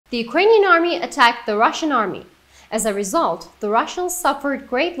The Ukrainian army attacked the Russian army. As a result, the Russians suffered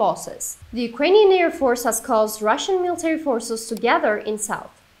great losses. The Ukrainian Air Force has caused Russian military forces to gather in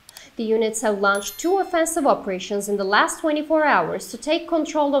south. The units have launched 2 offensive operations in the last 24 hours to take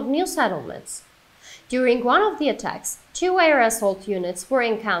control of new settlements. During one of the attacks, 2 air assault units were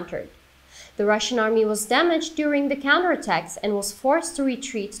encountered. The Russian army was damaged during the counterattacks and was forced to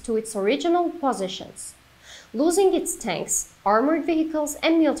retreat to its original positions, losing its tanks, armored vehicles,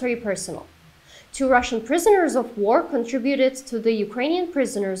 and military personnel. 2 Russian prisoners of war contributed to the Ukrainian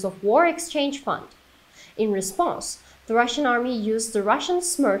Prisoners of War Exchange Fund. In response, the Russian army used the Russian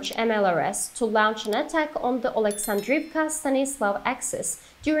Smerch MLRS to launch an attack on the Oleksandrivka-Stanislav axis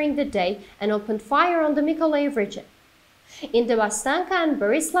during the day and opened fire on the Mykolaiv region. In the Bastanka and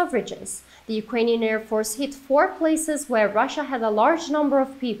Borislav regions, the Ukrainian Air Force hit 4 places where Russia had a large number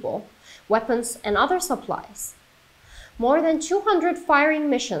of people, weapons, and other supplies. More than 200 firing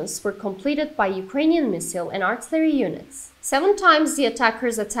missions were completed by Ukrainian missile and artillery units. 7 times the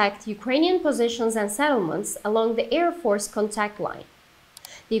attackers attacked Ukrainian positions and settlements along the Air Force contact line.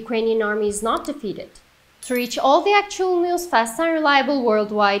 The Ukrainian army is not defeated. To reach all the actual news fast and reliable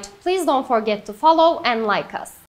worldwide, please don't forget to follow and like us.